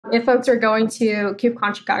if folks are going to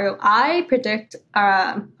KubeCon Chicago, I predict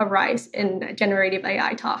a rise in generative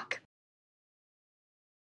AI talk.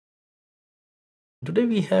 Today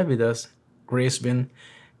we have with us Grace Nguyen,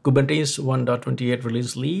 Kubernetes 1.28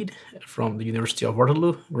 release lead from the University of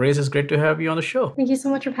Waterloo. Grace, it's great to have you on the show. Thank you so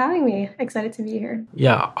much for having me. Excited to be here.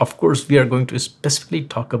 Yeah, of course, we are going to specifically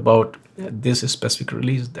talk about this specific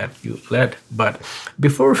release that you led. But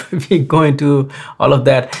before we go into all of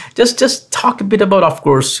that, just talk a bit about, of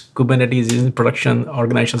course, Kubernetes is in production,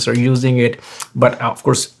 organizations are using it. But of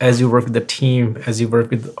course, as you work with the team, as you work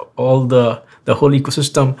with all the whole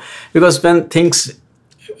ecosystem, because when things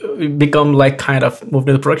become like kind of moved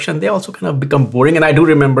into production, they also kind of become boring. And I do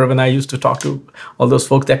remember when I used to talk to all those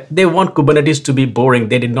folks that they want Kubernetes to be boring.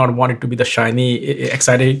 They did not want it to be the shiny,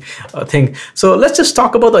 exciting thing. So let's just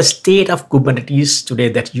talk about the state of Kubernetes today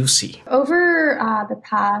that you see. Over the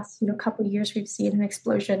past couple of years, we've seen an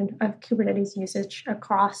explosion of Kubernetes usage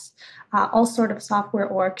across all sort of software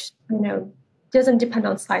orgs. Doesn't depend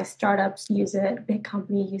on size. Startups use it, big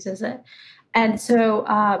company uses it, and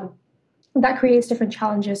so that creates different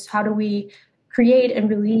challenges. How do we create and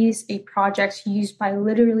release a project used by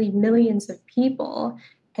literally millions of people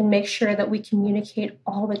and make sure that we communicate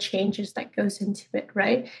all the changes that goes into it,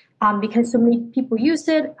 right? Because so many people use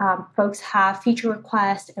it, folks have feature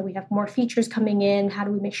requests and we have more features coming in. How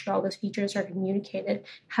do we make sure all those features are communicated?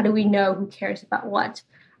 How do we know who cares about what?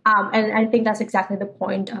 And I think that's exactly the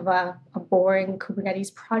point of a boring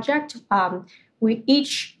Kubernetes project.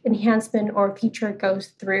 Each enhancement or feature goes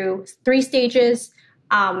through 3 stages.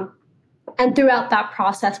 And throughout that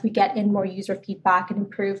process, we get in more user feedback and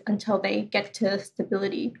improve until they get to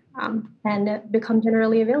stability and become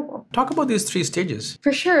generally available. Talk about these 3 stages.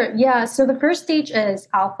 For sure. Yeah. So the first stage is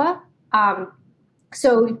alpha.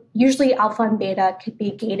 So usually alpha and beta could be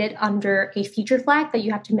gated under a feature flag that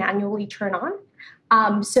you have to manually turn on.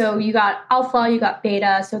 So you got alpha, you got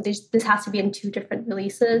beta. So this has to be in 2 different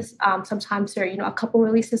releases. Sometimes they're a couple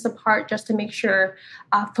releases apart just to make sure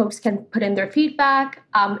folks can put in their feedback.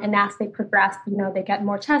 And as they progress, they get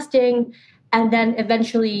more testing. And then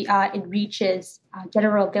eventually it reaches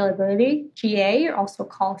general availability, GA, or also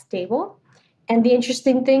called stable. And the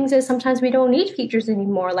interesting things is sometimes we don't need features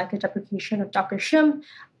anymore, like a deprecation of Docker shim.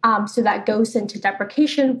 So that goes into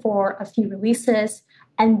deprecation for a few releases.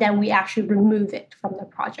 And then we actually remove it from the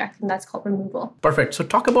project, and that's called removal. Perfect. So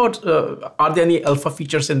talk about, are there any alpha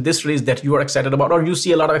features in this release that you are excited about, or you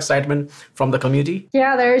see a lot of excitement from the community?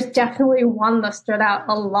 Yeah, there's definitely one that stood out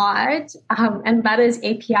a lot, and that is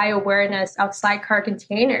API awareness of sidecar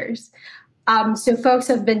containers. So folks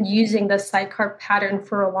have been using the sidecar pattern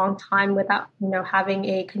for a long time without, having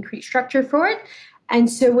a concrete structure for it. And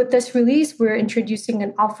so with this release, we're introducing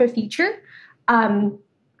an alpha feature.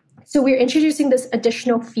 So we're introducing this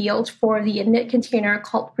additional field for the init container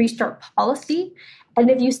called restart policy. And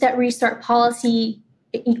if you set restart policy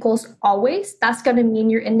equals always, that's going to mean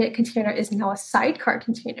your init container is now a sidecar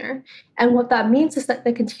container. And what that means is that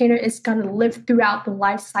the container is going to live throughout the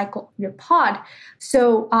life cycle of your pod.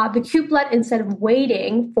 So the kubelet, instead of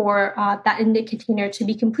waiting for that init container to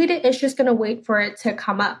be completed, it's just going to wait for it to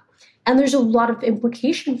come up. And there's a lot of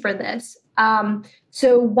implication for this.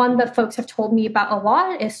 So one that folks have told me about a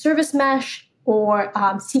lot is service mesh or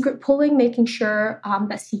secret pooling, making sure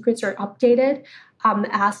that secrets are updated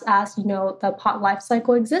as the pod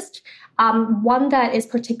lifecycle exists. One that is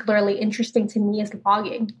particularly interesting to me is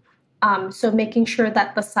logging. So making sure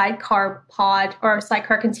that the sidecar pod or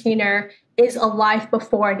sidecar container is alive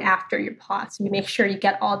before and after your pod. So you make sure you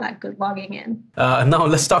get all that good logging in. Now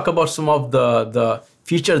let's talk about some of the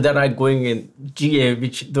features that are going in GA,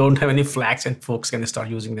 which don't have any flags and folks can start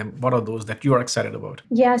using them. What are those that you are excited about?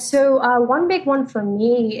 Yeah, so one big one for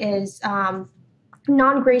me is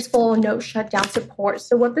non-graceful node shutdown support.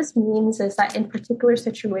 So what this means is that in particular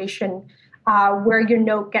situation where your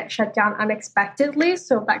node gets shut down unexpectedly,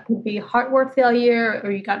 so that could be hardware failure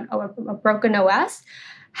or you got a broken OS,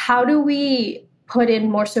 how do we put in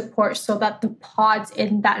more support so that the pods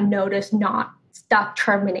in that node is not stuck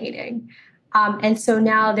terminating? And so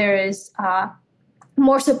now there is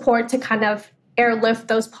more support to kind of airlift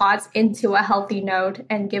those pods into a healthy node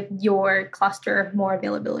and give your cluster more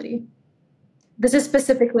availability. This is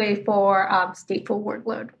specifically for stateful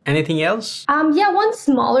workload. Anything else? Yeah, one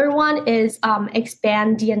smaller one is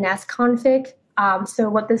expand DNS config. So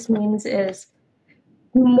what this means is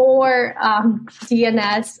more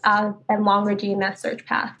DNS and longer DNS search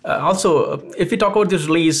path. Also, if we talk about this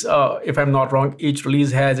release, if I'm not wrong, each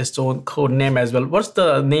release has its own code name as well. What's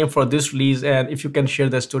the name for this release? And if you can share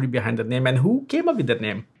the story behind the name and who came up with that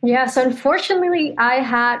name? Yeah, so unfortunately, I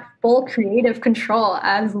had full creative control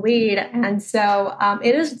as lead. And so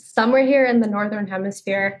it is summer here in the Northern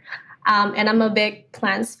Hemisphere. And I'm a big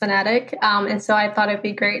plants fanatic. And so I thought it'd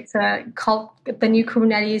be great to call the new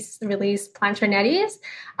Kubernetes release Planternetes.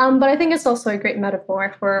 But I think it's also a great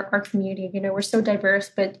metaphor for our community. You know, we're so diverse,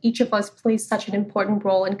 but each of us plays such an important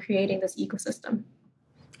role in creating this ecosystem.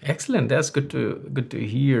 Excellent. That's good to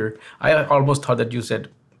hear. I almost thought that you said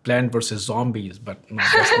plant versus zombies, but no,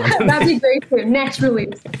 that's not. That'd be great too,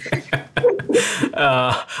 naturally.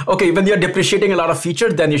 Okay, when you're depreciating a lot of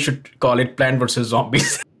features, then you should call it plant versus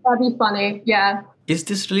zombies. That'd be funny, yeah. Is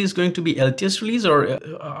this release going to be LTS release, or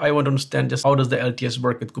I want to understand just how does the LTS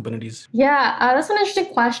work with Kubernetes? Yeah, that's an interesting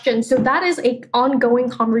question. So that is an ongoing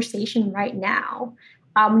conversation right now,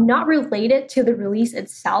 not related to the release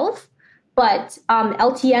itself, but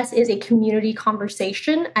LTS is a community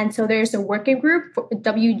conversation. And so there's a working group,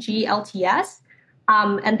 WG LTS,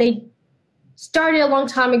 and they started a long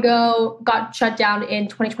time ago, got shut down in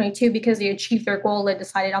 2022 because they achieved their goal and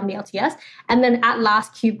decided on the LTS. And then at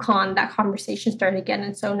last KubeCon, that conversation started again.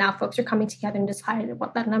 And so now folks are coming together and decided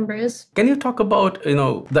what that number is. Can you talk about,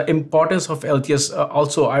 the importance of LTS?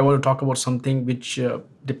 Also, I want to talk about something which,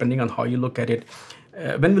 depending on how you look at it,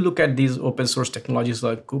 when we look at these open source technologies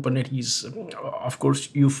like Kubernetes, of course,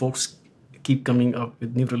 you folks keep coming up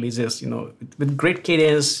with new releases, with great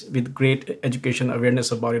cadence, with great education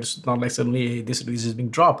awareness about it. It's not like suddenly this release is being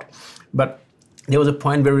dropped. But there was a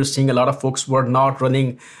point where we were seeing a lot of folks were not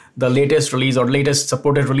running the latest release or latest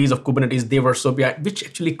supported release of Kubernetes. They were so behind, which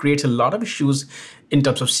actually creates a lot of issues in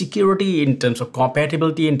terms of security, in terms of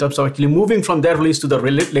compatibility, in terms of actually moving from that release to the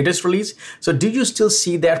latest release. So do you still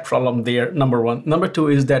see that problem there, number one? Number two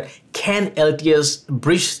is that can LTS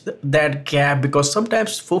bridge that gap? Because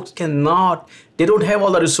sometimes folks they don't have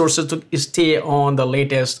all the resources to stay on the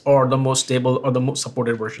latest or the most stable or the most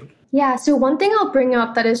supported version. Yeah, so one thing I'll bring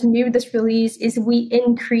up that is new with this release is we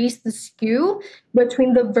increased the skew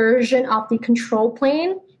between the version of the control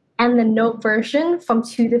plane and the node version from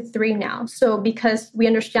 2 to 3 now. So because we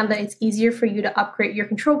understand that it's easier for you to upgrade your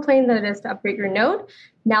control plane than it is to upgrade your node,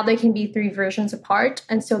 now they can be 3 versions apart.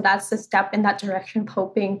 And so that's the step in that direction,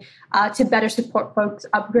 hoping to better support folks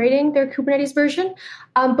upgrading their Kubernetes version.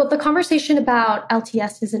 But the conversation about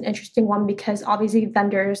LTS is an interesting one because obviously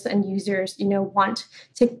vendors and users, want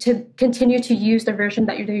to continue to use the version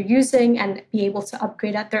that they're using and be able to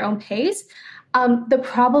upgrade at their own pace. The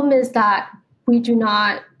problem is that we do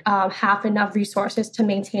not have enough resources to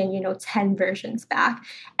maintain, 10 versions back.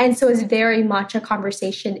 And so it's very much a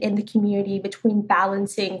conversation in the community between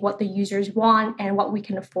balancing what the users want and what we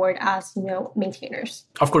can afford as, maintainers.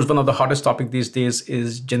 Of course, one of the hottest topics these days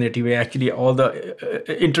is generative AI. Actually, all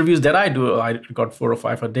the interviews that I do, I got 4 or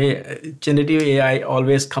 5 a day. Generative AI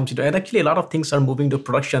always comes into, and actually a lot of things are moving to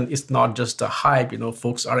production. It's not just a hype,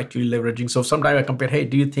 folks are actually leveraging. So sometimes I compare, hey,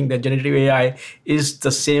 do you think that generative AI is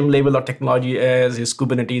the same level of technology as is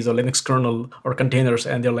Kubernetes or Linux kernel or containers?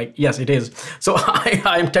 And they're like, yes, it is. So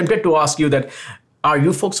I'm tempted to ask you that, are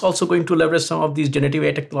you folks also going to leverage some of these generative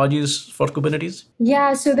AI technologies for Kubernetes?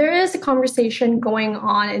 Yeah, so there is a conversation going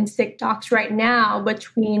on in SIG-Docs right now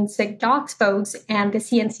between SIG-Docs folks and the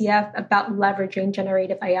CNCF about leveraging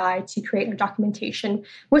generative AI to create a documentation,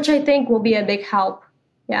 which I think will be a big help.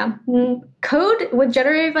 Yeah. Code with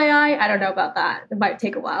generative AI, I don't know about that. It might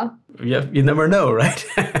take a while. Yeah, you never know, right?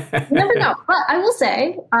 You never know. But I will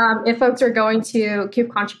say, if folks are going to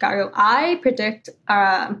KubeCon Chicago, I predict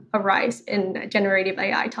a rise in generative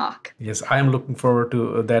AI talk. Yes, I am looking forward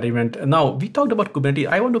to that event. Now, we talked about Kubernetes.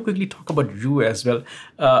 I want to quickly talk about you as well.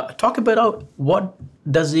 Talk about what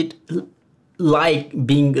does it like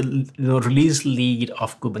being release lead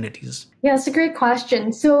of Kubernetes? Yeah, it's a great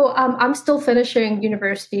question. So I'm still finishing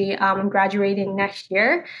university. I'm graduating next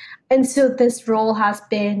year. And so this role has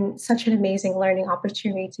been such an amazing learning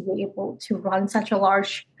opportunity to be able to run such a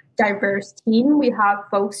large, diverse team. We have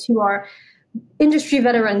folks who are industry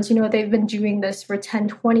veterans. They've been doing this for 10,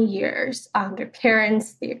 20 years. Their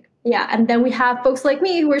parents, and then we have folks like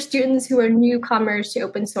me who are students who are newcomers to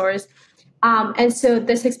open source. And so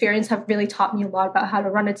this experience have really taught me a lot about how to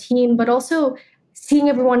run a team, but also seeing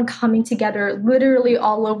everyone coming together literally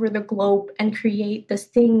all over the globe and create these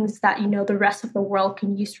things that, the rest of the world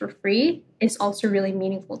can use for free is also really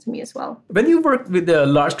meaningful to me as well. When you work with a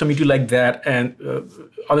large community like that, and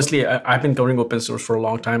honestly, I've been covering open source for a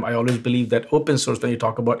long time. I always believe that open source, when you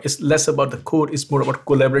talk about, it's less about the code, it's more about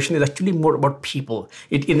collaboration. It's actually more about people.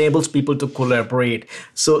 It enables people to collaborate.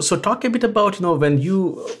 So talk a bit about, when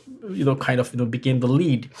you, became the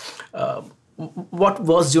lead. What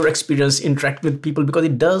was your experience interacting with people? Because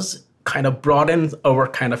it does kind of broaden our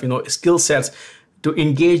kind of, skill sets to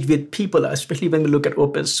engage with people, especially when we look at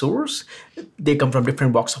open source. They come from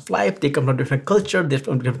different walks of life. They come from different culture,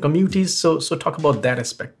 different communities. So talk about that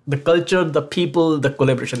aspect, the culture, the people, the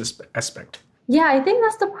collaboration aspect. Yeah, I think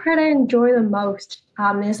that's the part I enjoy the most,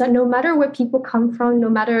 is that no matter where people come from, no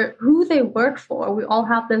matter who they work for, we all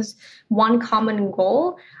have this one common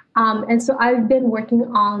goal. And so I've been working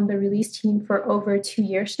on the release team for over 2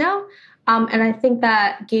 years now. And I think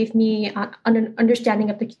that gave me an understanding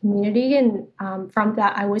of the community. And from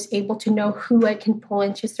that, I was able to know who I can pull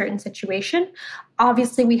into a certain situation.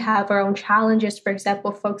 Obviously, we have our own challenges. For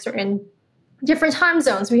example, folks are in different time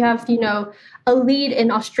zones. We have, a lead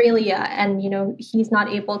in Australia, and, he's not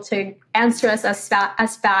able to answer us as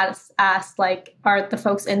fast as like are the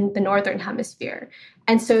folks in the Northern Hemisphere.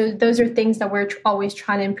 And so those are things that we're always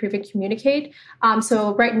trying to improve and communicate.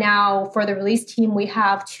 So right now for the release team, we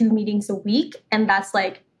have 2 meetings a week, and that's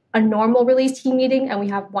like a normal release team meeting. And we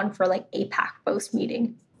have one for like APAC post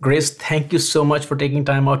meeting. Grace, thank you so much for taking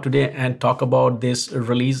time out today and talk about this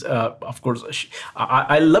release. Of course,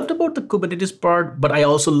 I loved about the Kubernetes part, but I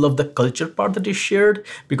also love the culture part that you shared,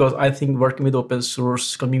 because I think working with open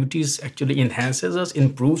source communities actually enhances us,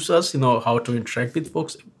 improves us, how to interact with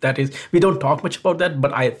folks. That is, we don't talk much about that,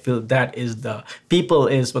 but I feel that is the people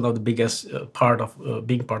is one of the biggest part of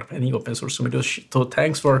being part of any open source community. So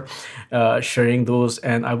thanks for sharing those.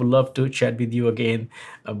 And I would love to chat with you again,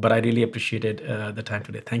 but I really appreciated the time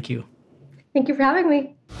today. Thank you. Thank you for having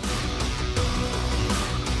me.